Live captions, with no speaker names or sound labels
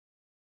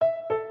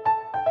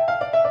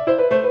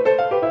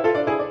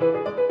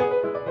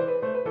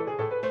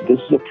this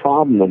is a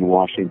problem in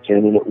Washington,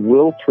 and it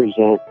will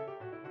present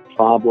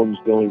problems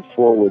going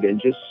forward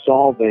and just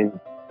solving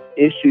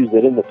issues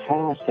that in the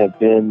past have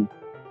been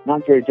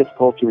not very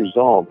difficult to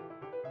resolve.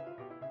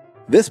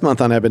 This month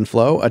on Ebb and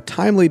Flow, a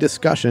timely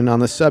discussion on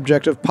the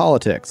subject of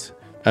politics.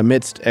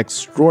 Amidst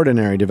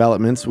extraordinary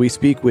developments, we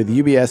speak with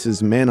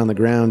UBS's man on the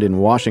ground in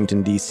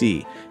Washington,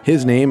 D.C.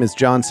 His name is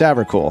John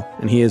Savercool,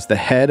 and he is the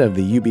head of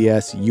the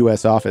UBS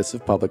U.S. Office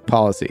of Public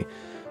Policy.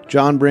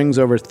 John brings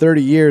over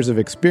 30 years of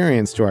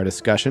experience to our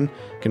discussion,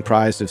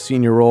 comprised of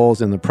senior roles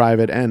in the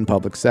private and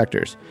public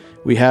sectors.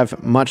 We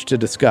have much to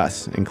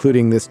discuss,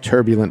 including this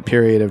turbulent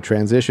period of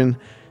transition,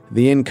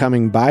 the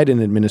incoming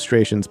Biden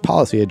administration's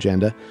policy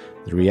agenda,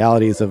 the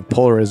realities of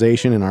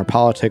polarization in our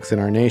politics and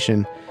our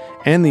nation,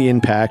 and the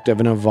impact of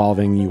an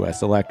evolving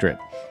U.S. electorate.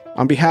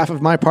 On behalf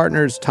of my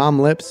partners Tom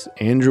Lips,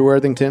 Andrew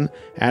Worthington,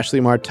 Ashley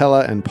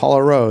Martella, and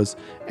Paula Rose,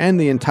 and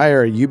the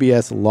entire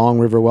UBS Long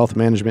River Wealth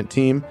Management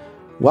team,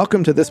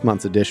 welcome to this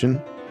month's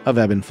edition of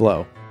Ebb and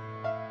Flow.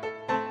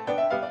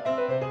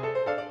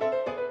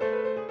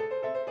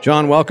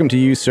 John, welcome to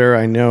you, sir.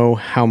 I know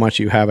how much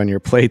you have on your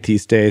plate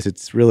these days.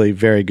 It's really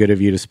very good of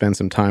you to spend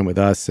some time with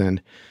us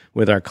and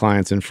with our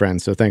clients and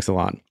friends, so thanks a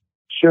lot.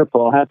 Sure,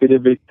 Paul. Happy to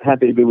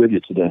be with you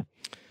today.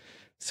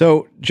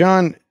 So,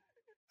 John,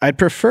 I'd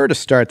prefer to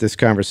start this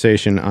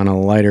conversation on a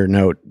lighter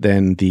note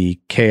than the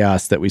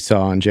chaos that we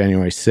saw on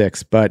January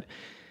 6th, but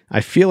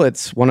I feel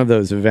it's one of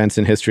those events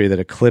in history that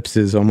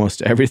eclipses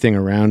almost everything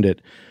around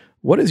it.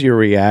 What is your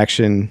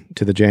reaction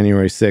to the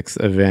January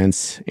 6th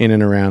events in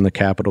and around the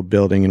Capitol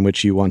building in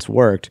which you once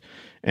worked,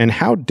 and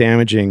how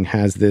damaging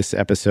has this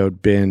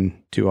episode been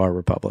to our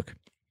republic?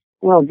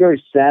 Well, I'm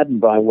very saddened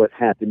by what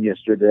happened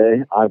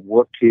yesterday. I've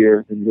worked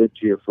here and lived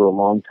here for a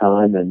long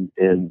time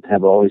and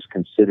have always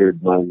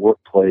considered my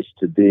workplace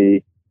to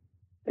be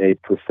a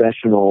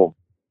professional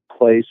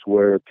place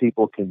where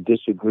people can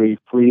disagree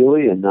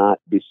freely and not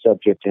be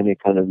subject to any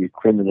kind of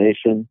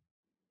recrimination.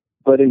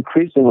 But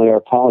increasingly,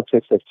 our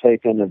politics have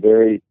taken a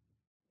very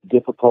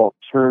difficult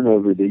turn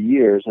over the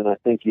years, and I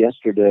think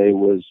yesterday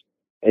was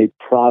a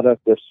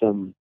product of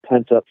some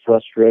pent-up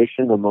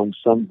frustration among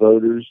some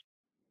voters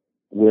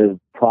with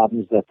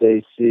problems that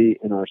they see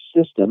in our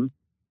system,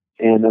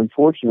 and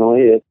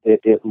unfortunately,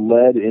 it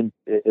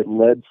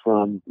led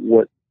from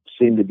what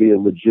seemed to be a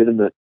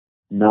legitimate,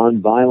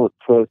 nonviolent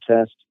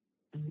protest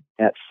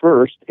at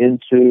first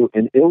into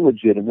an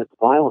illegitimate,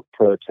 violent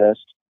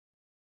protest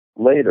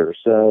later.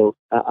 So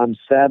I'm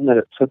saddened that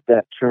it took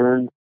that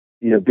turn.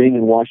 You know, being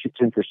in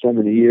Washington for so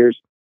many years,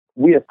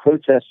 we have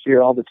protests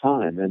here all the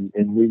time,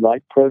 and we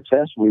like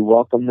protests. We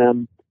welcome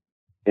them,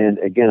 and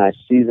again, I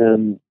see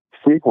them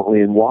frequently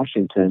in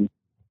Washington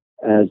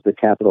as the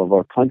capital of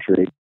our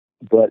country,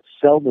 but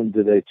seldom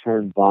do they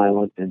turn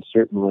violent, and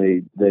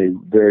certainly they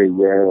very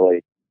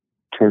rarely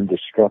turn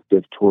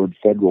destructive toward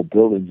federal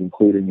buildings,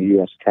 including the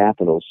U.S.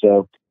 Capitol.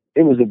 So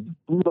it was a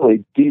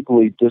really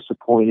deeply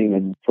disappointing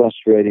and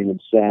frustrating and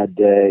sad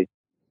day.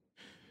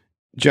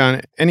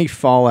 John, any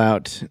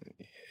fallout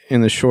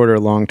in the short or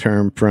long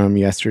term from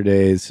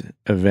yesterday's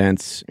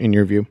events, in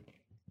your view?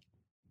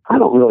 I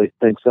don't really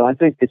think so. I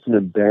think it's an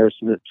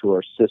embarrassment to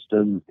our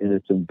system, and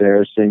it's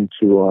embarrassing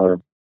to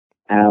our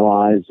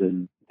allies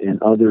and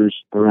others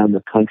around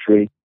the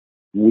country.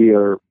 We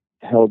are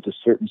held to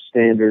certain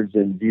standards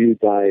and viewed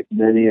by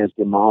many as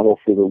the model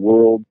for the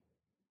world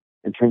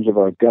in terms of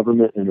our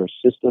government and our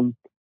system.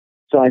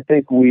 So I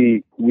think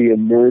we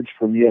emerged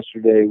from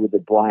yesterday with a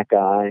black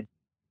eye.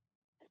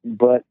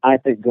 But I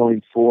think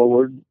going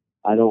forward,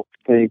 I don't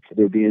think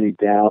there'll be any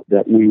doubt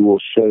that we will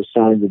show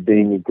signs of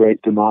being a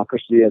great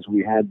democracy as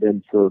we have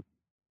been for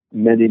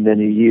many,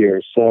 many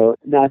years. So,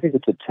 no, I think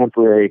it's a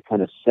temporary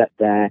kind of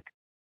setback,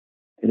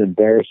 an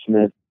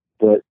embarrassment,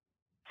 but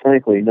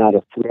frankly, not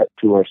a threat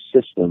to our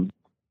system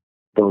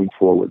going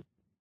forward.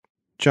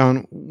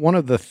 John, one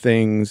of the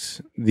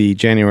things the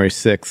January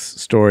 6th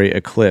story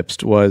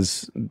eclipsed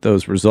was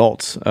those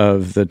results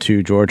of the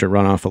two Georgia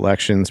runoff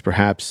elections,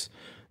 perhaps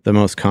the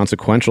most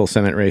consequential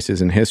Senate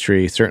races in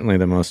history, certainly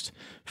the most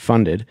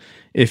funded.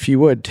 If you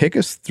would, take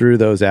us through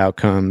those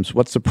outcomes.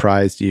 What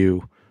surprised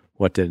you?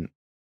 What didn't?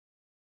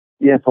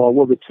 Yeah, Paul.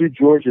 Well, the two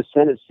Georgia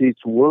Senate seats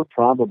were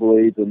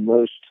probably the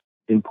most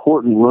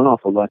important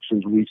runoff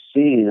elections we've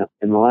seen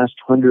in the last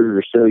 100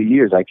 or so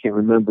years. I can't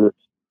remember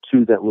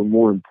two that were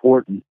more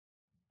important.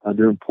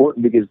 They're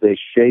important because they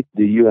shape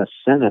the U.S.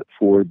 Senate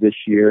for this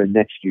year and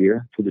next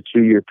year, for the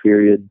 2-year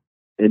period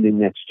ending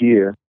next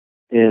year.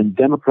 And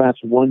Democrats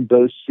won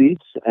both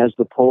seats as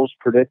the polls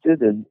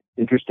predicted. And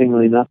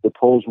interestingly enough, the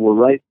polls were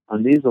right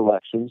on these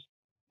elections.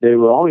 They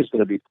were always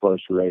going to be close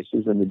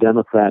races, and the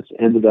Democrats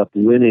ended up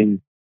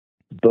winning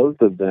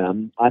both of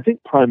them, I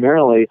think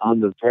primarily on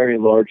the very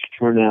large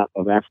turnout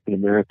of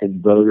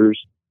African-American voters.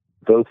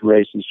 Both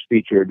races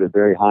featured a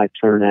very high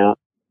turnout.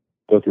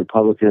 Both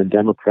Republican and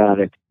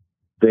Democratic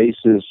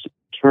bases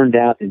turned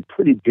out in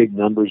pretty big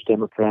numbers.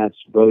 Democrats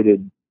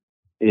voted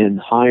in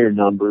higher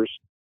numbers.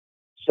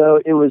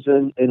 So it was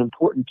an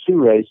important two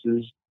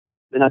races.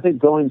 And I think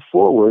going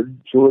forward,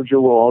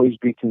 Georgia will always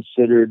be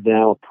considered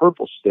now a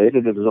purple state.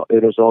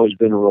 It has always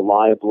been a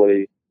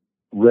reliably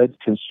red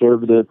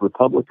conservative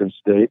Republican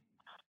state,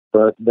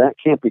 but that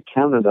can't be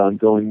counted on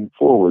going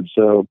forward.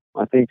 So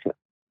I think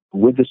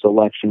with this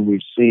election, we've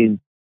seen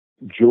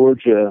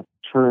Georgia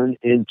turn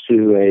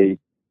into a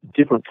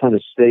different kind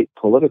of state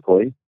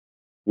politically,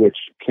 which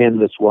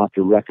candidates will have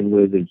to reckon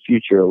with in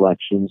future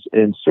elections.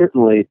 And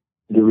certainly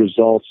the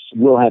results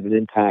will have an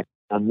impact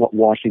on what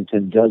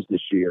Washington does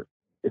this year.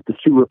 If the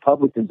two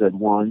Republicans had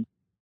won,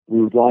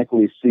 we would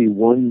likely see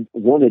one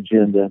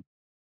agenda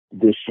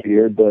this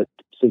year, but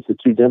since the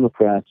two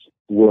Democrats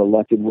were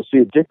elected, we'll see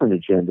a different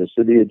agenda.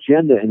 So the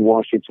agenda in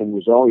Washington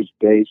was always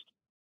based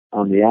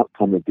on the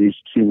outcome of these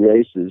two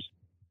races.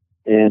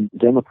 And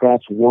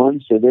Democrats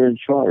won, so they're in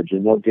charge,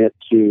 and they'll get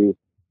to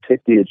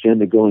pick the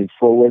agenda going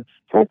forward.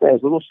 Frankly, I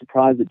was a little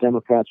surprised that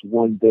Democrats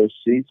won those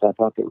seats. I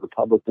thought that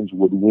Republicans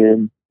would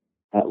win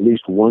at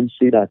least one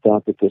seat. I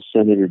thought that the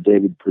Senator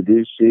David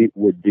Perdue seat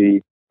would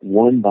be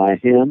won by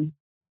him,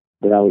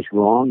 but I was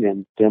wrong,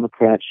 and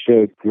Democrats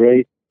showed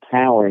great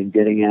power in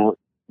getting out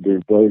their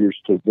voters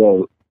to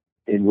vote,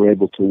 and were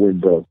able to win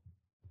both.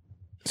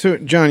 So,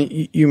 John,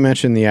 you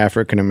mentioned the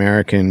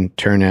African-American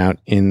turnout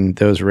in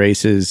those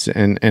races,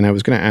 and I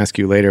was going to ask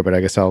you later, but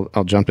I guess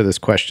I'll jump to this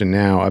question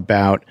now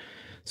about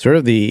sort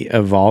of the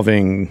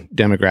evolving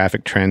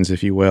demographic trends,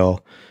 if you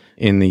will,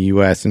 in the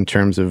U.S. in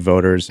terms of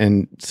voters.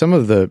 And some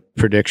of the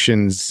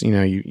predictions,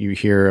 you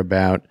hear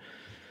about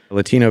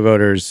Latino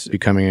voters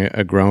becoming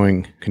a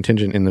growing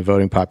contingent in the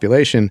voting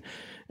population.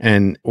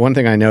 And one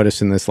thing I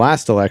noticed in this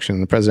last election,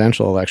 the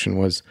presidential election,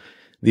 was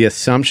the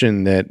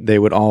assumption that they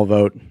would all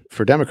vote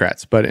for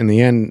Democrats. But in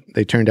the end,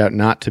 they turned out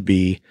not to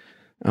be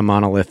a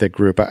monolithic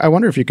group. I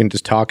wonder if you can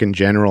just talk in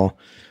general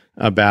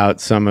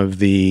about some of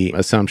the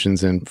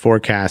assumptions and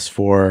forecasts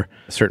for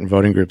certain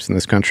voting groups in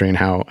this country and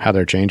how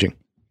they're changing.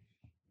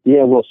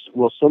 Yeah, well,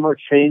 some are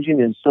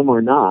changing and some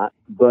are not.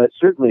 But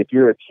certainly if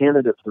you're a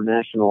candidate for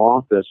national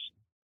office,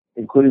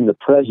 including the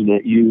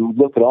president, you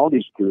look at all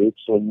these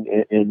groups and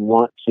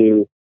want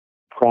to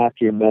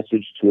craft your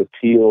message to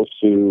appeal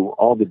to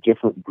all the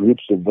different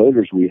groups of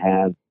voters we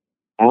have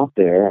out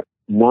there.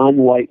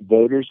 Non-white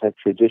voters have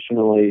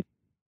traditionally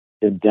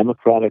been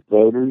Democratic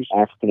voters.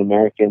 African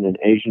American and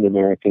Asian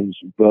Americans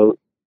vote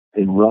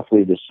in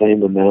roughly the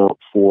same amount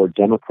for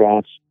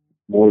Democrats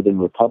more than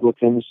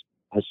Republicans.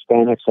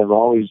 Hispanics have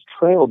always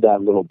trailed that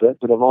a little bit,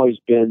 but have always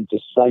been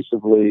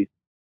decisively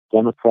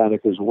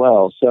Democratic as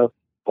well. So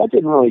that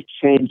didn't really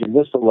change in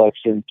this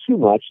election too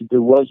much.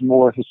 There was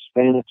more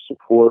Hispanic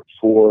support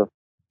for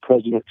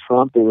President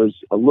Trump. There was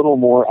a little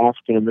more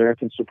African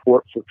American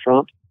support for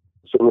Trump.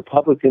 So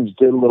Republicans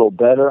did a little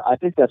better. I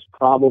think that's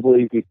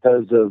probably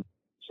because of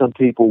some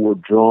people were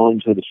drawn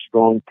to the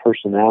strong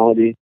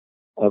personality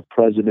of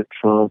President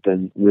Trump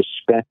and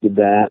respected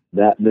that.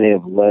 That may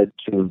have led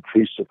to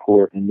increased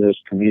support in those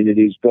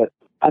communities. But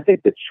I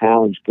think the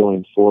challenge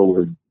going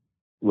forward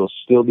will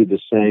still be the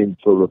same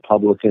for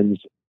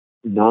Republicans.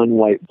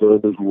 Non-white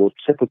voters will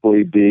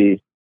typically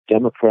be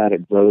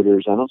Democratic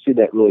voters. I don't see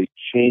that really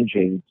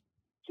changing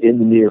in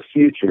the near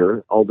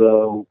future,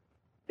 although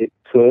it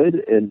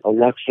could, and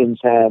elections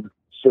have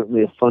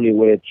certainly a funny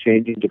way of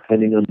changing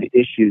depending on the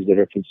issues that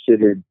are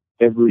considered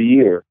every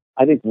year.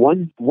 I think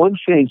one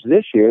change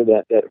this year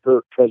that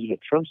hurt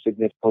President Trump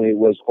significantly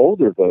was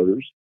older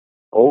voters.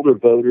 Older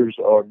voters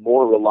are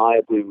more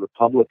reliably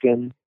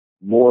Republican,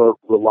 more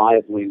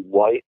reliably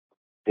white,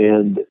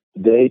 and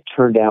they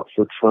turned out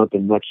for Trump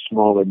in much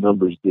smaller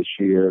numbers this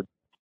year,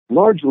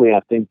 largely,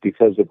 I think,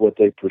 because of what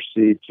they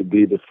perceived to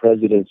be the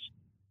president's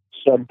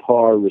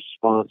subpar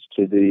response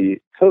to the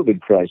COVID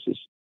crisis.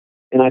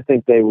 And I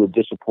think they were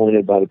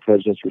disappointed by the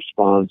president's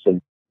response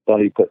and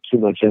thought he put too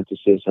much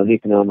emphasis on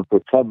economic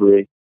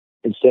recovery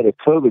instead of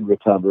COVID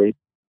recovery.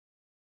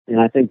 And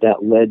I think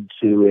that led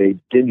to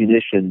a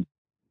diminution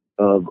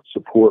of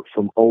support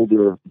from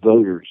older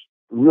voters.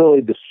 Really,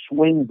 the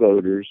swing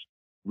voters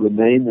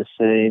remain the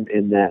same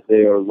in that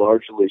they are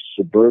largely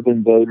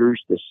suburban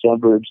voters. The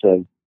suburbs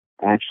have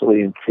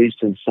actually increased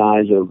in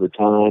size over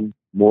time.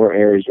 More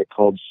areas are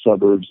called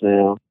suburbs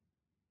now.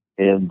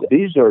 And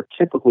these are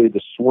typically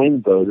the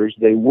swing voters.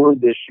 They were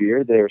this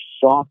year. They are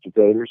soft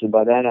voters. And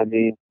by that I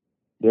mean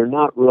they're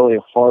not really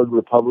hard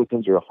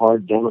Republicans or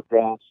hard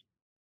Democrats.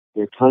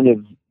 They're kind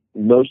of,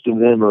 most of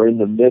them are in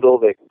the middle.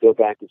 They can go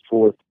back and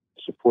forth,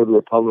 support a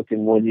Republican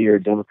one year,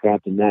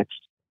 Democrat the next.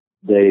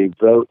 They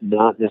vote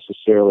not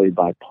necessarily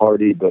by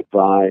party, but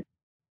by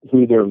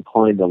who they're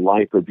inclined to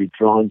like or be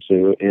drawn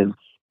to.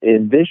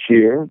 And this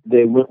year,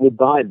 they went with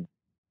Biden.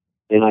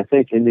 And I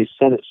think in these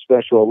Senate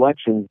special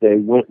elections, they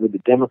went with the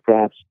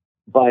Democrats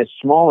by a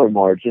smaller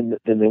margin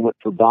than they went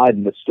for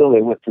Biden, but still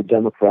they went for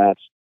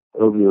Democrats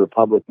over the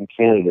Republican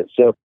candidate.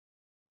 So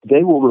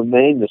they will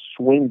remain the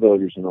swing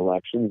voters in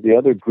elections. The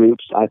other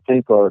groups, I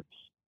think, are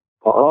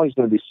always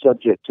going to be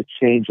subject to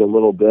change a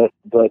little bit,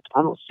 but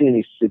I don't see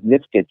any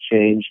significant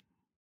change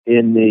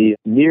in the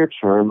near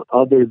term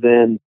other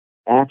than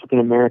African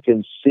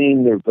Americans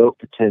seeing their vote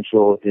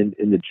potential in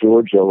the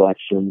Georgia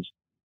elections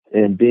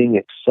and being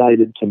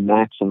excited to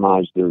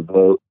maximize their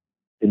vote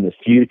in the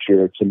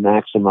future to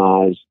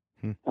maximize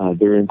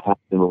their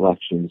impact in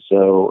elections.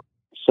 So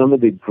some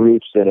of the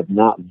groups that have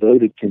not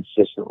voted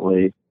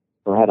consistently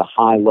or had a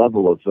high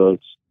level of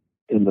votes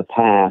in the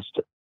past,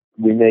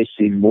 we may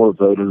see more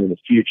voting in the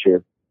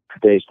future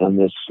based on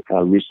this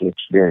recent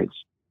experience.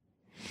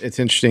 It's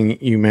interesting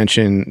you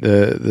mentioned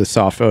the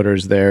soft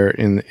voters there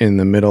in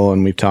the middle,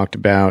 and we've talked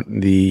about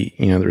the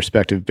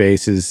respective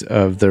bases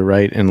of the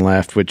right and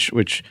left,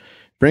 which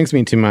brings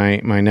me to my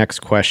next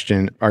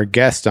question. Our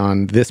guest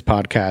on this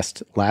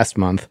podcast last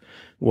month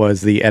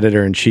was the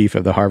editor-in-chief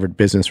of the Harvard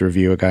Business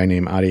Review, a guy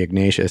named Adi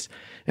Ignatius,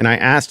 and I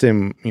asked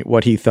him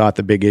what he thought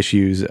the big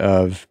issues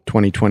of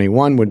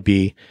 2021 would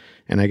be,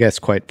 and I guess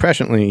quite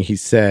presciently he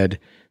said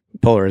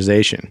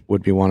polarization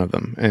would be one of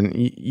them. And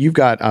you've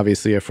got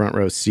obviously a front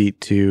row seat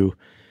to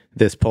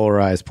this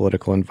polarized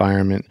political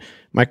environment.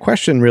 My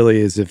question really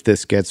is if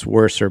this gets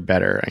worse or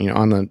better.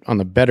 On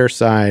the better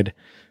side,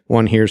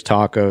 one hears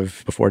talk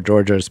of, before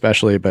Georgia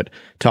especially, but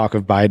talk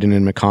of Biden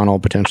and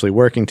McConnell potentially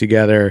working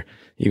together.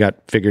 You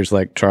got figures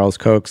like Charles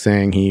Koch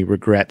saying he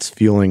regrets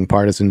fueling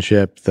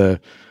partisanship, the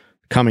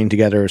coming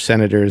together of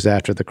senators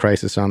after the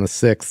crisis on the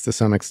 6th to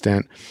some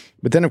extent.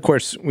 But then, of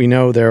course, we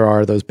know there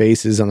are those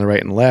bases on the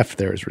right and left.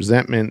 There's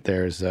resentment.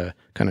 There's a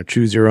kind of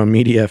choose your own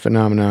media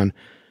phenomenon.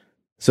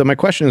 So my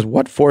question is,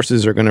 what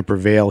forces are going to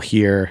prevail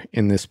here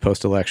in this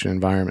post-election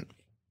environment?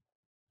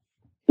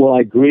 Well,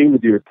 I agree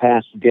with your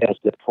past guest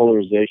that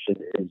polarization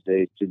is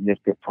a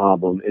significant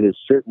problem. It is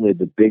certainly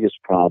the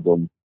biggest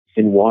problem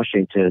in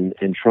Washington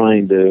in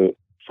trying to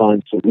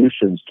find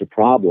solutions to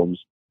problems.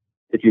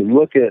 If you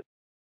look at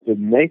the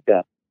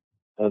makeup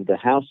of the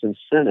House and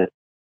Senate,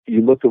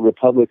 you look at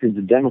Republicans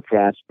and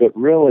Democrats, but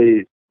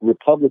really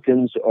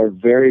Republicans are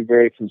very,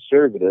 very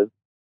conservative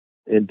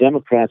and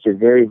Democrats are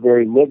very,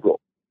 very liberal.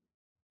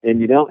 And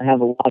you don't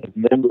have a lot of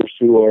members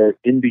who are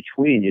in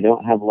between. You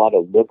don't have a lot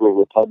of liberal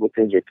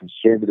Republicans or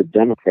conservative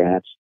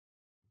Democrats.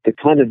 The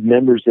kind of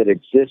members that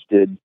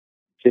existed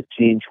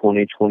 15,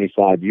 20,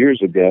 25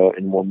 years ago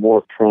and were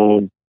more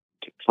prone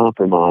to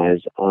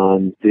compromise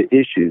on the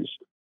issues.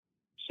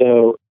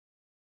 So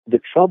the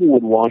trouble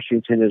with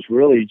Washington is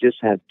really you just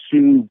have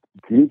two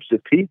groups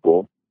of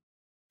people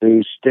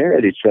who stare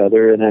at each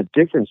other and have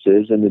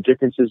differences, and the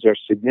differences are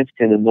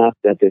significant enough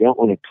that they don't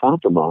want to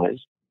compromise,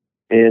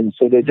 and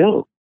so they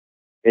don't.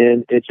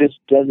 And it just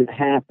doesn't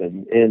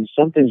happen, and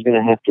something's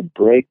going to have to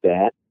break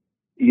that.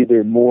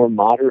 Either more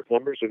moderate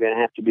members are going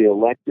to have to be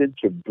elected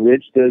to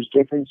bridge those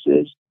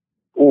differences,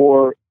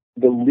 or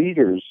the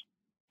leaders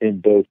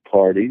in both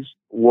parties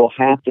will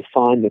have to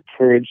find the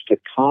courage to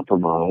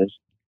compromise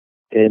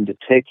and to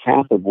take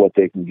half of what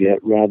they can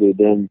get rather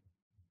than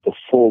the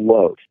full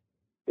load.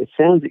 It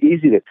sounds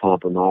easy to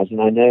compromise,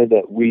 and I know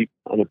that we,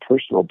 on a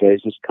personal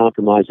basis,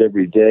 compromise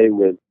every day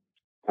with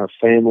our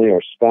family,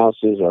 our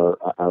spouses,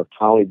 our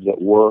colleagues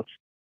at work.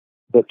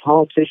 But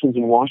politicians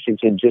in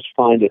Washington just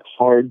find it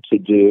hard to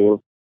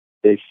do.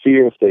 They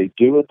fear if they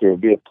do it, there will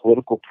be a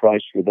political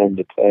price for them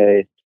to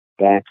pay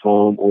back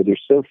home, or they're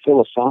so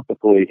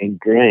philosophically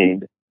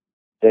ingrained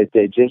that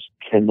they just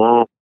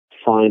cannot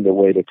find a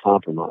way to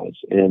compromise.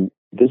 And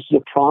this is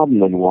a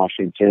problem in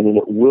Washington, and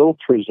it will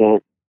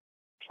present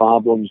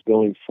problems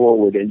going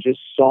forward in just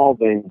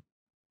solving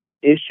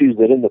issues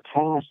that in the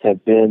past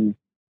have been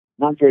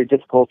not very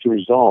difficult to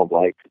resolve,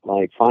 like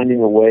finding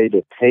a way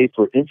to pay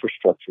for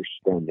infrastructure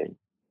spending,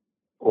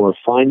 or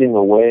finding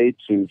a way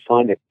to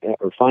finding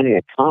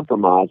a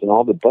compromise on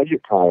all the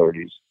budget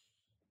priorities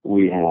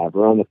we have,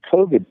 or on the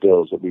COVID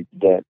bills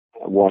that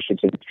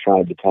Washington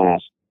tried to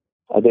pass.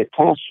 They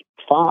passed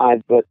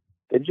 5, but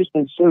they've just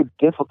been so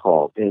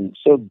difficult and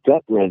so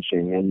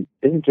gut-wrenching. And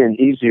isn't there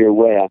an easier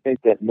way? I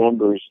think that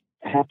members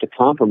have to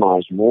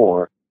compromise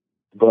more,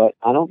 but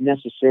I don't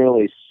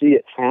necessarily see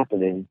it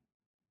happening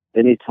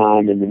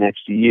anytime in the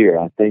next year.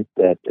 I think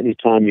that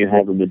anytime you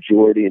have a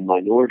majority and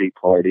minority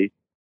party,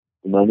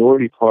 the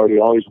minority party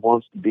always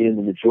wants to be in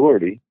the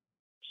majority,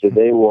 so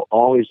they will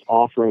always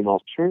offer an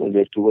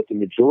alternative to what the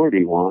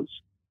majority wants,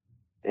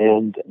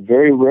 and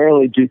very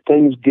rarely do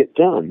things get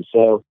done.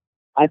 So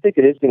I think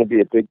it is going to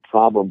be a big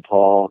problem,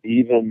 Paul,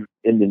 even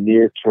in the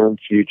near-term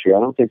future.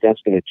 I don't think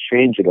that's going to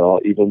change at all,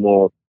 even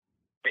though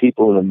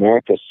people in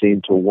America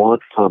seem to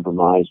want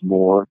compromise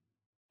more,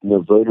 and the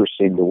voters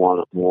seem to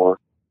want it more.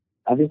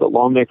 I think that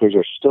lawmakers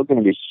are still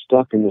going to be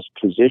stuck in this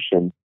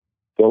position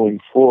going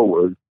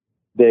forward.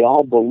 They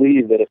all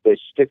believe that if they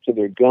stick to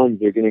their guns,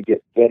 they're going to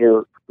get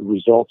better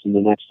results in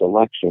the next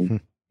election.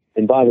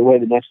 And by the way,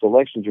 the next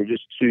elections are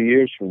just 2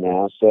 years from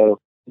now. So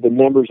the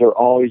members are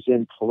always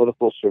in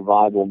political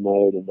survival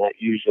mode, and that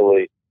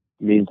usually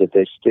means that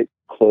they stick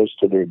close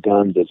to their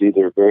guns as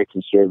either a very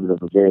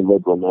conservative or very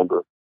liberal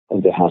member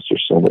of the House or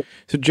Senate.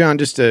 So, John,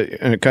 just a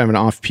kind of an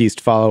off-piste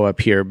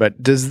follow-up here,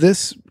 but does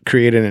this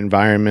create an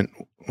environment?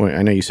 Well,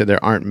 I know you said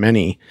there aren't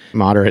many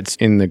moderates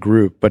in the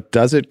group, but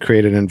does it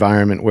create an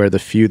environment where the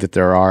few that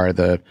there are,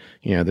 the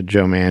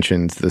Joe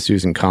Manchins, the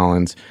Susan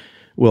Collins,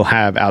 will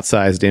have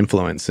outsized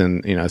influence?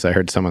 And, as I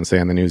heard someone say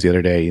on the news the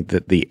other day,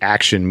 that the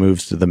action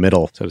moves to the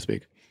middle, so to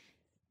speak.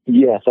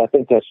 Yes, I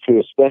think that's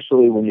true,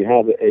 especially when you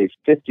have a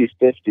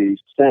 50-50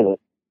 Senate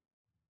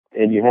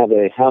and you have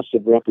a House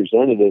of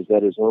Representatives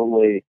that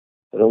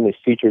only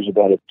features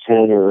about a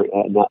 10 or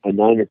a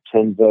 9 or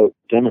 10 vote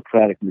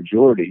Democratic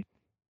majority.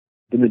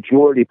 The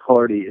majority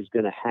party is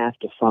going to have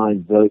to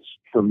find votes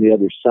from the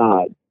other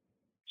side.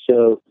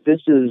 So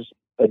this is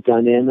a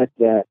dynamic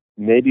that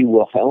maybe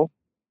will help.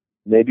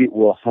 Maybe it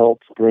will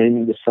help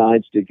bring the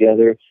sides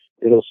together.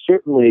 It'll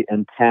certainly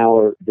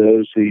empower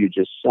those who you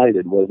just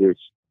cited, whether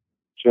it's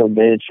Joe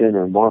Manchin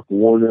or Mark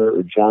Warner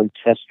or John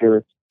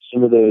Tester,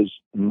 some of those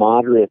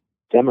moderate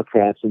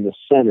Democrats in the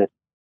Senate,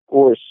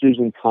 or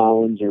Susan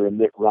Collins or a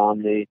Mitt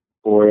Romney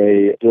or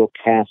a Bill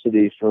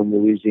Cassidy from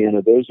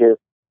Louisiana. Those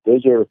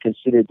are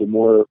considered the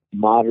more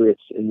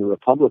moderates in the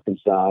Republican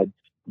side.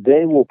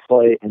 They will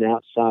play an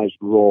outsized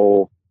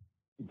role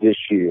this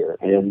year,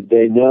 and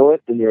they know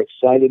it, and they're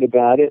excited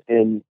about it.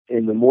 And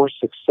the more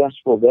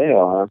successful they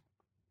are,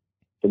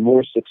 the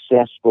more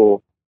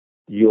successful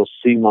you'll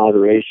see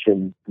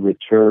moderation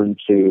return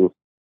to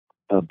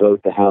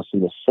both the House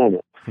and the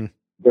Senate.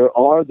 There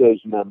are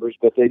those members,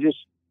 but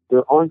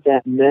there aren't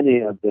that many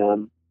of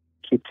them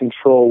to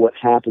control what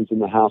happens in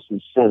the House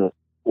and Senate,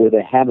 or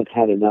they haven't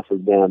had enough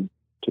of them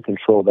to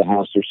control the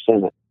House or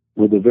Senate.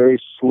 With the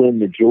very slim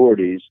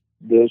majorities,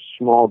 those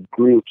small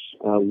groups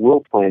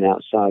will play an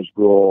outsized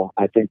role,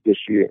 I think, this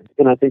year.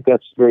 And I think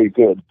that's very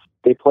good.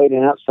 They played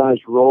an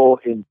outsized role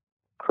in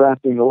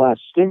crafting the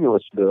last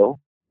stimulus bill.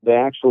 They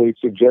actually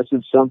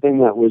suggested something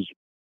that was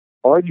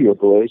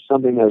arguably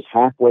something that was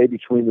halfway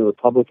between the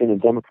Republican and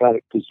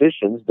Democratic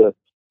positions, the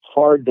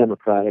hard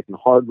Democratic and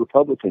hard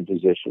Republican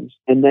positions,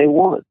 and they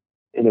won.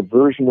 And a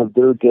version of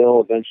their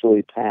bill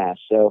eventually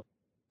passed. So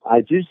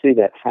I do see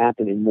that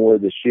happening more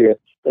this year.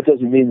 That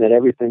doesn't mean that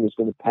everything is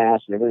going to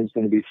pass and everything's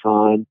going to be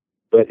fine,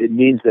 but it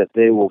means that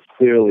they will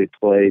clearly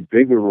play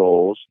bigger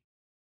roles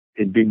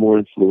and be more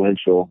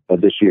influential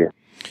this year.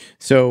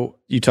 So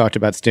you talked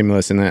about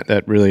stimulus, and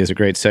that really is a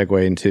great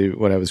segue into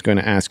what I was going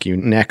to ask you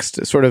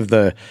next. Sort of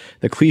the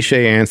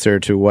cliche answer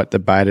to what the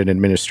Biden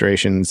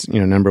administration's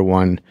number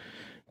one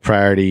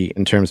priority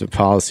in terms of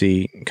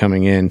policy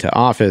coming into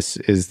office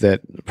is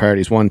that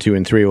priorities 1, 2,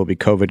 and 3 will be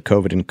COVID,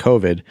 COVID, and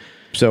COVID.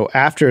 So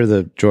after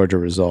the Georgia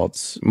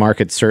results,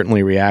 markets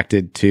certainly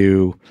reacted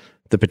to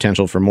the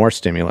potential for more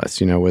stimulus,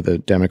 with a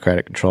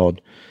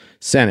Democratic-controlled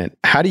Senate.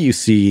 How do you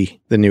see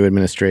the new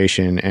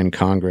administration and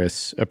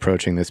Congress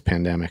approaching this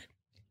pandemic?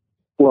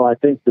 Well, I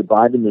think the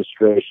Biden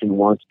administration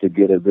wants to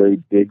get a very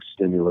big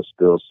stimulus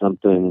bill,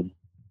 something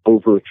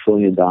over $1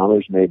 trillion,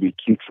 maybe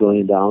 $2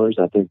 trillion.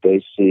 I think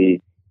they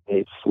see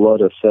a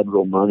flood of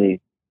federal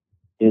money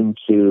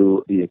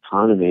into the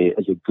economy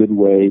as a good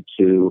way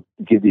to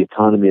give the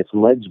economy its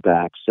legs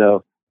back.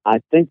 So I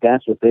think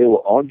that's what they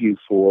will argue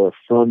for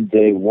from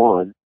day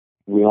one.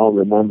 We all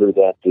remember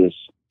that this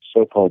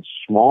so-called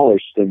smaller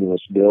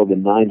stimulus bill, the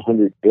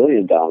 $900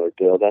 billion bill,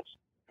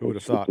 who would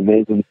have thought?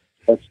 Amazing.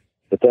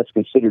 That's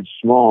considered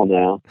small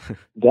now.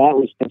 That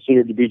was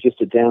considered to be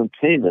just a down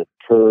payment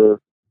per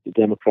the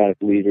Democratic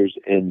leaders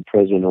and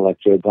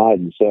President-elect Joe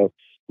Biden. So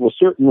we'll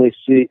certainly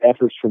see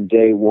efforts from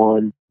day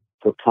one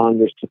for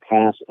Congress to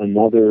pass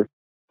another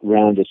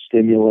round of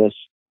stimulus.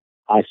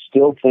 I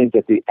still think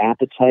that the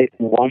appetite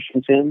in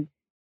Washington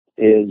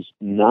is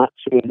not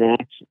to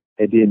enact,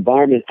 the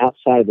environment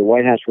outside of the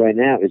White House right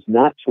now is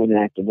not to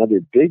enact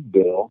another big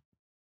bill,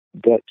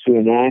 but to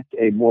enact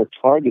a more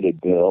targeted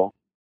bill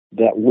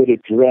that would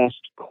address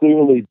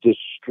clearly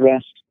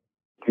distressed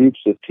groups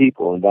of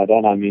people. And by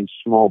that I mean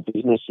small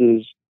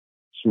businesses,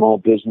 small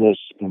business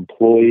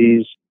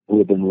employees who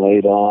have been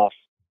laid off,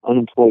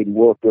 unemployed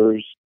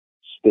workers,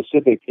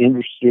 specific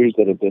industries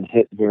that have been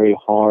hit very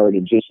hard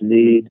and just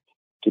need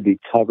to be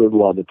covered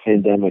while the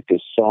pandemic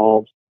is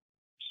solved.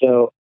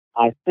 So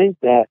I think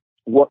that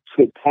what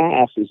could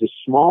pass is a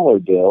smaller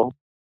bill,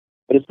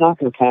 but it's not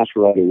going to pass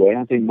right away.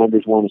 I think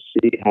members want to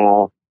see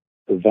how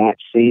the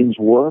vaccines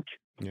work.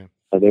 Yeah.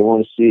 They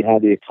want to see how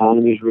the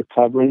economy is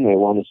recovering. They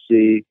want to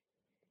see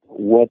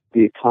what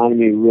the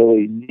economy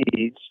really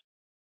needs.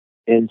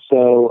 And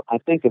so I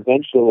think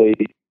eventually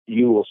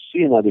you will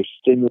see another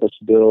stimulus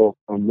bill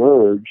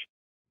emerge,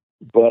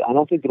 but I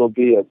don't think it'll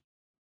be a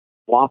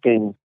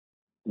whopping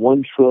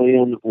 $1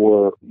 trillion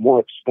or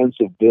more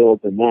expensive bill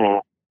than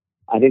that.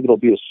 I think it'll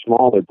be a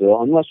smaller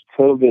bill, unless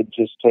COVID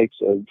just takes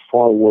a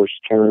far worse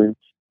turn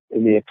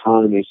and the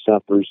economy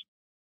suffers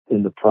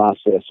in the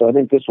process. So I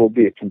think this will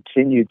be a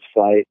continued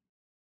fight,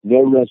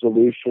 no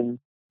resolution.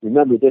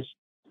 Remember, this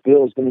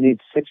bill is going to need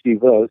 60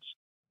 votes.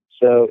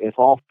 So if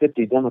all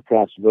 50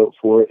 Democrats vote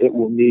for it, it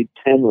will need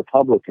 10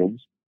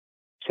 Republicans.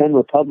 10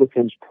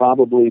 Republicans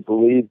probably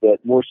believe that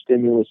more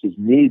stimulus is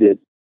needed,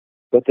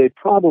 but they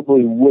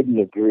probably wouldn't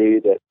agree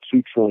that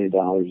 $2 trillion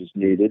is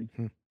needed.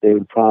 They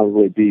would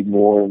probably be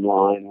more in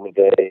line with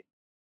a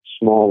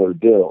smaller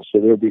bill. So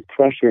there would be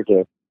pressure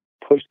to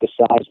push the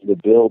size of the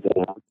bill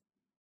down.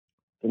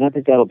 And I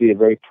think that'll be a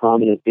very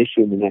prominent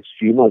issue in the next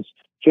few months.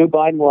 Joe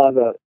Biden will have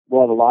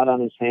a lot on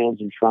his hands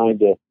in trying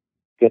to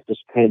get this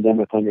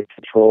pandemic under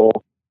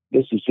control.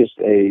 This is just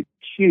a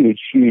huge,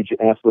 huge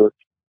effort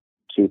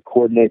to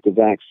coordinate the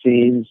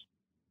vaccines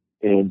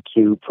and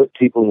to put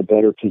people in a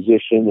better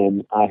position.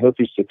 And I hope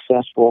he's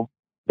successful.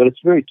 But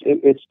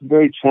it's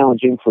very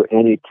challenging for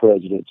any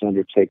president to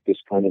undertake this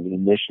kind of an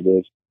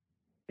initiative.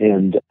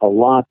 And a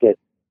lot that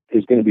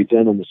is going to be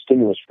done on the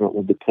stimulus front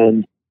will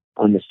depend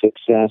on the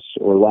success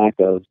or lack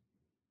of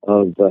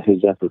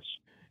his efforts.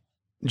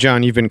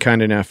 John, you've been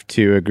kind enough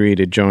to agree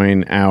to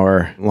join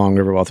our Long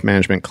River Wealth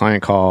Management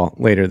client call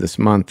later this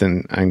month,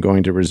 and I'm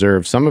going to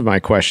reserve some of my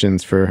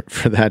questions for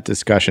that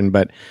discussion.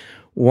 But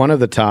one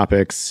of the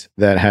topics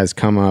that has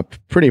come up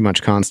pretty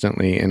much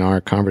constantly in our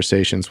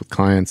conversations with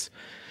clients,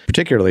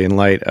 particularly in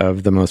light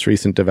of the most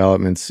recent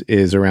developments,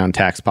 is around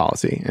tax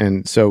policy.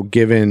 And so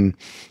given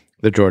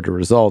the Georgia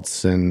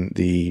results and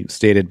the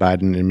stated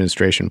Biden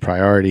administration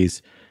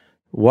priorities,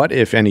 what,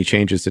 if any,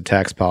 changes to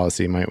tax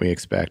policy might we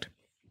expect?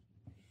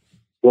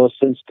 Well,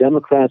 since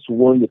Democrats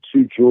won the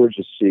 2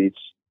 Georgia seats,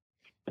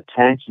 a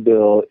tax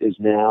bill is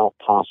now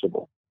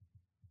possible.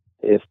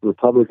 If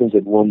Republicans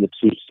had won the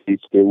 2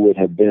 seats, there would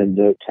have been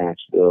no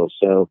tax bill.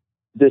 So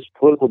this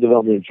political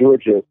development in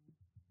Georgia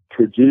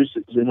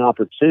produces an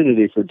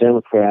opportunity for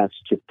Democrats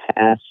to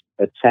pass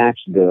a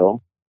tax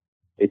bill,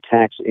 a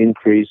tax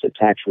increase, a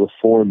tax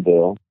reform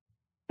bill.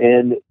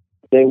 And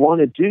they want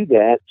to do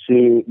that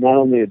to not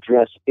only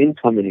address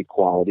income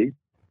inequality,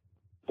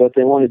 but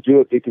they want to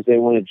do it because they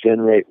want to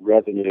generate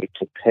revenue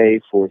to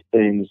pay for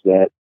things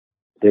that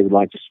they would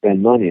like to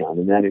spend money on.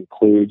 And that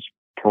includes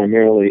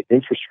primarily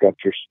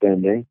infrastructure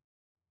spending,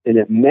 and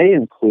it may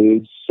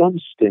include some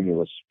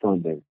stimulus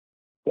funding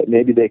that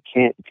maybe they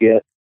can't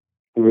get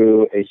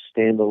through a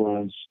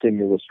standalone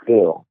stimulus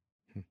bill.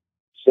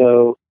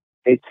 So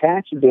a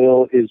tax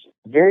bill is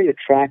very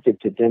attractive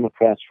to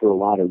Democrats for a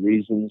lot of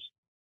reasons.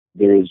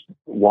 There is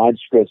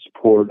widespread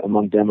support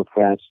among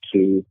Democrats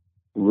to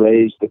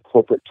raise the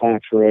corporate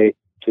tax rate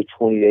to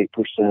 28%,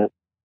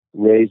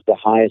 raise the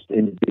highest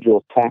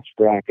individual tax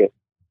bracket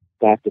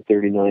back to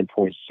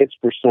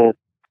 39.6%,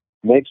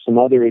 make some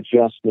other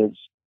adjustments,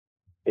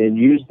 and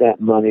use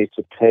that money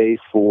to pay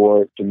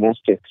for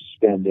domestic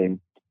spending,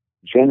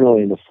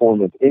 generally in the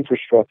form of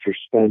infrastructure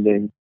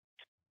spending.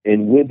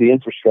 And with the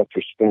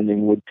infrastructure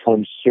spending would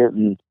come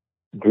certain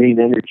green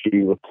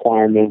energy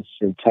requirements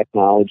and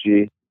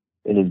technology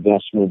and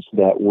investments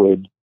that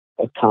would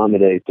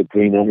accommodate the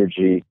green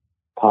energy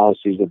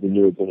policies of the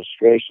new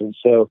administration.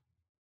 So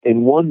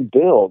in one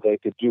bill, they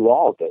could do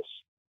all of this.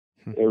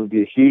 There would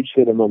be a huge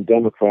hit among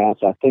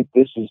Democrats. I think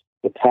this is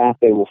the path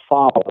they will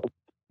follow.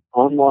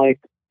 Unlike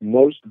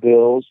most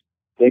bills,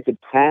 they could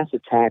pass a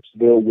tax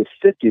bill with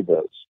 50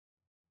 votes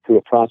through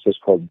a process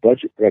called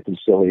budget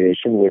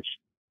reconciliation, which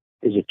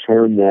is a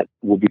term that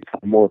will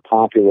become more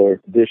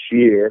popular this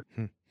year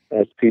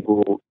as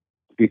people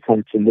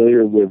become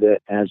familiar with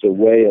it as a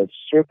way of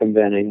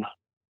circumventing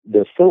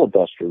the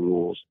filibuster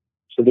rules.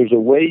 So there's a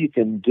way you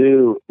can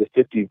do the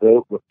 50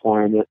 vote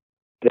requirement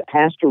that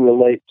has to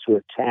relate to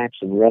a tax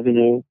and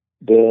revenue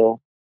bill.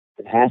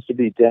 It has to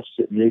be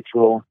deficit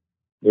neutral.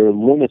 There are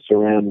limits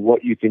around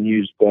what you can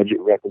use budget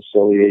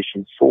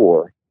reconciliation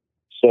for.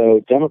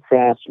 So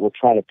Democrats will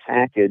try to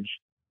package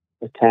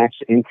a tax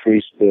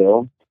increase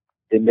bill.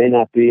 It may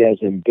not be as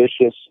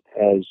ambitious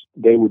as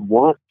they would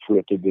want for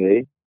it to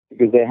be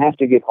because they have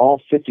to get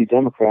all 50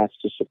 Democrats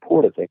to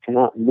support it. They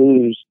cannot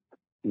lose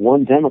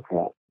one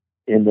Democrat.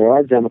 And there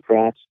are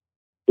Democrats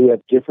who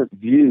have different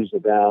views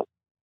about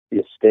the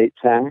estate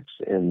tax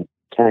and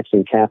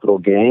taxing capital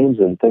gains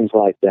and things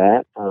like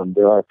that.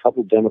 There are a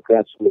couple of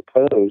Democrats who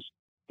oppose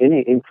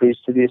any increase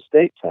to the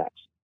estate tax.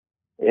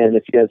 And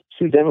if you have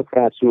 2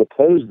 Democrats who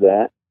oppose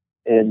that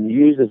and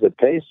use as a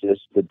basis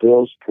the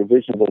bill's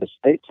provision of an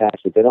estate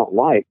tax that they don't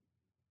like,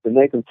 then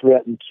they can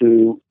threaten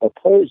to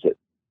oppose it.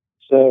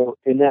 So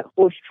in that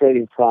horse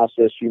trading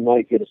process, you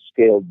might get a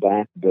scaled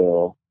back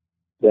bill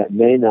that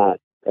may not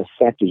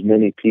affect as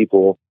many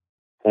people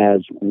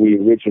as we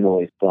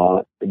originally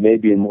thought. It may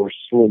be a more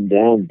slimmed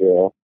down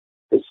bill.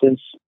 But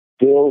since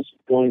bills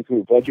going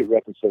through budget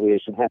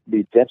reconciliation have to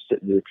be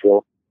deficit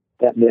neutral,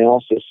 that may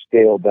also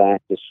scale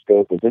back the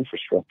scope of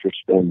infrastructure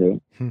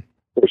spending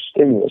or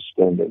stimulus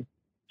spending.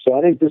 So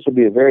I think this will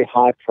be a very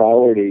high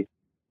priority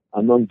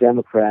among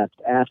Democrats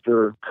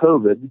after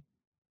COVID.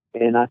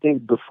 And I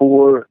think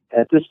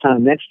at this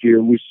time next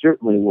year, we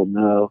certainly will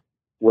know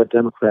what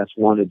Democrats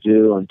want to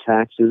do on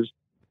taxes.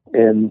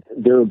 And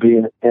there will be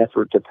an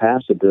effort to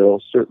pass a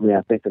bill, certainly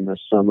I think in the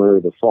summer or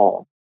the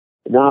fall.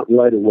 Not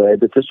right away,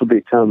 but this will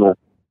become a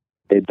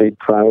big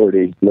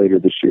priority later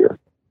this year.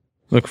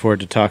 Look forward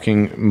to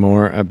talking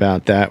more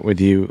about that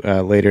with you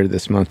later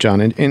this month,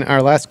 John. In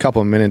our last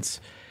couple of minutes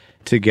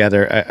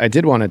together, I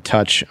did want to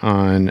touch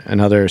on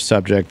another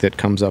subject that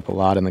comes up a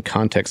lot in the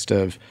context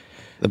of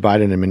the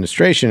Biden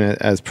administration,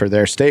 as per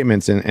their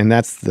statements, and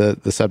that's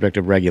the subject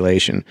of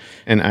regulation.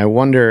 And I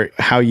wonder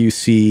how you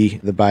see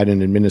the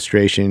Biden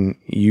administration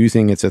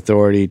using its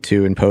authority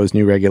to impose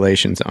new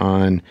regulations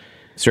on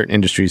certain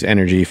industries,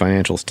 energy,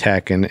 financials,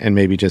 tech, and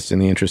maybe just in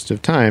the interest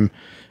of time,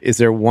 is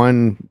there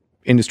one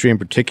industry in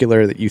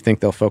particular that you think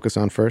they'll focus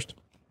on first?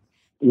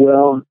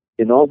 Well,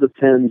 it all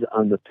depends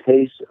on the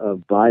pace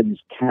of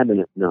Biden's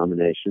cabinet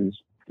nominations.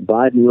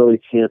 Biden really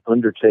can't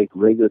undertake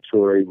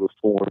regulatory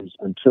reforms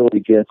until he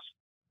gets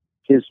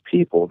his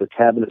people, the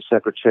cabinet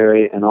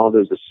secretary and all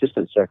those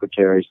assistant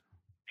secretaries,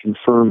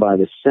 confirmed by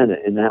the Senate,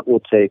 and that will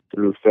take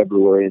through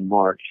February and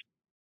March.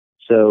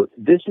 So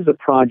this is a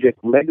project.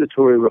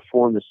 Regulatory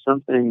reform is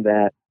something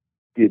that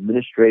the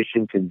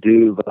administration can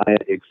do via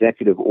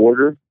executive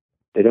order.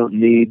 They don't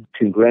need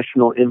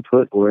congressional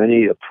input or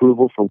any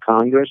approval from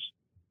Congress.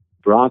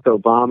 Barack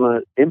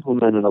Obama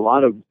implemented a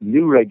lot of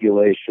new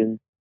regulation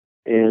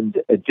and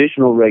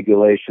additional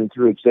regulation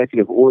through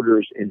executive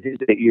orders in his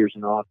 8 years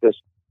in office.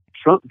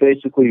 Trump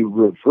basically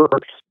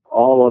reversed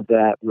all of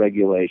that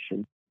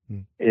regulation.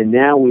 And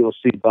now we will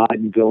see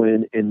Biden go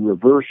in and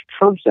reverse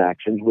Trump's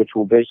actions, which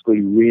will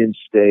basically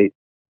reinstate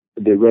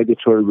the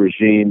regulatory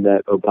regime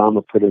that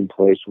Obama put in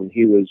place when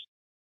he was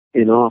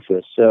in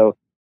office. So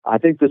I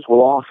think this will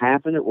all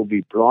happen. It will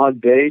be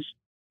broad-based.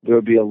 There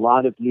will be a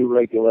lot of new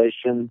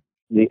regulation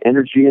in the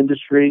energy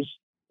industries,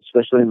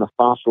 especially in the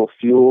fossil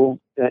fuel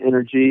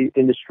energy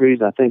industries.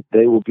 I think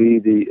they will be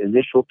the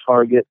initial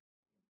target.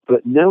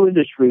 But no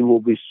industry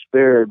will be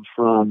spared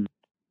from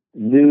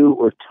new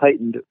or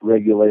tightened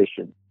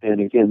regulation. And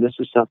again, this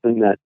is something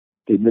that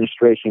the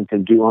administration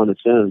can do on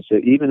its own. So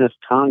even if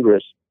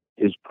Congress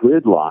is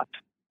gridlocked,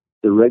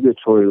 the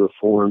regulatory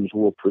reforms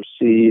will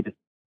proceed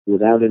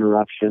without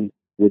interruption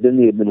within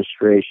the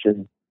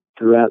administration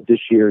throughout this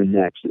year and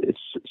next.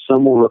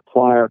 Some will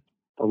require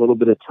a little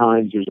bit of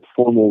time. There's a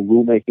formal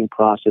rulemaking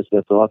process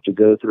that they'll have to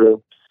go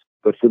through.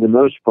 But for the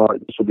most part,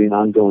 this will be an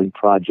ongoing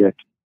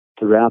project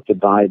throughout the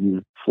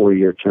Biden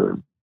 4-year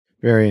term.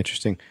 Very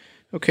interesting.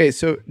 Okay,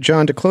 so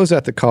John, to close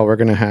out the call, we're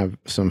going to have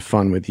some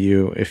fun with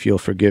you, if you'll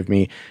forgive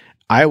me.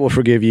 I will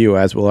forgive you,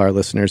 as will our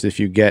listeners, if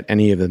you get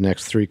any of the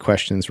next 3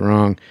 questions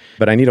wrong.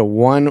 But I need a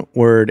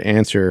one-word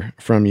answer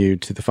from you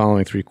to the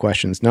following 3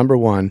 questions. Number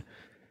 1,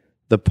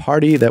 the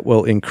party that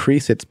will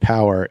increase its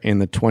power in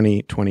the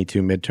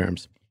 2022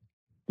 midterms.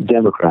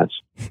 Democrats.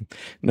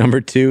 Number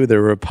 2, the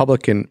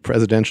Republican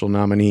presidential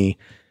nominee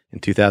in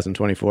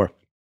 2024.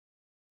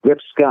 Rick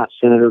Scott,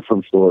 Senator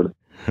from Florida.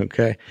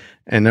 Okay.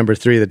 And number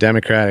 3, the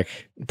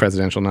Democratic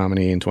presidential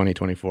nominee in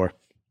 2024.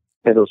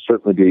 It'll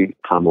certainly be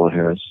Kamala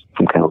Harris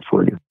from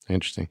California.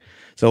 Interesting.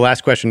 So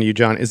last question to you,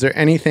 John. Is there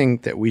anything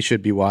that we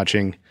should be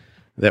watching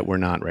that we're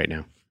not right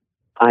now?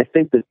 I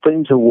think the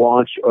thing to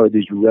watch are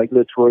these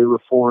regulatory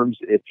reforms.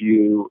 If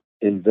you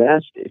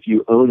invest, if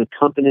you own a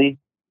company,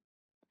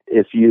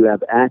 if you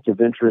have active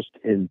interest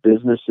in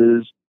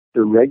businesses,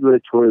 the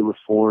regulatory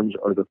reforms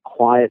are the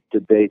quiet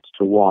debates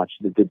to watch.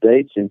 The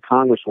debates in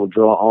Congress will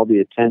draw all the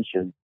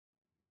attention.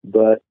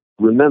 But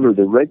remember,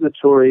 the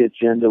regulatory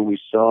agenda we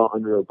saw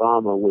under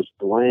Obama was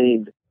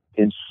blamed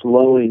in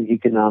slowing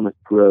economic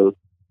growth,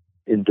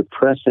 in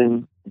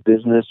depressing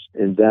business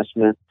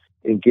investment,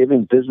 in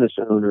giving business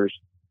owners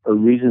a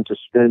reason to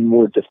spend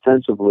more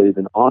defensively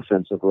than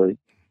offensively.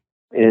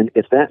 And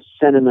if that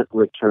sentiment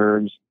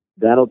returns,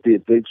 that'll be a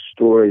big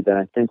story that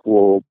I think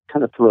will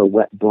kind of throw a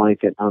wet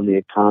blanket on the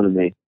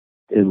economy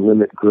and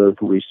limit growth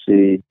we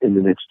see in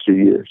the next 2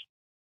 years.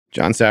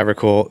 John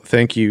Savercool,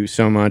 thank you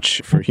so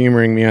much for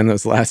humoring me on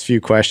those last few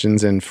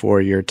questions and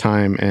for your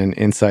time and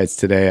insights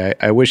today.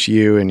 I wish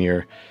you and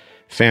your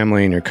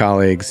family and your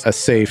colleagues a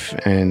safe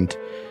and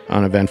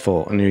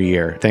uneventful new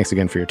year. Thanks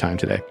again for your time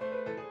today.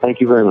 Thank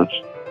you very much.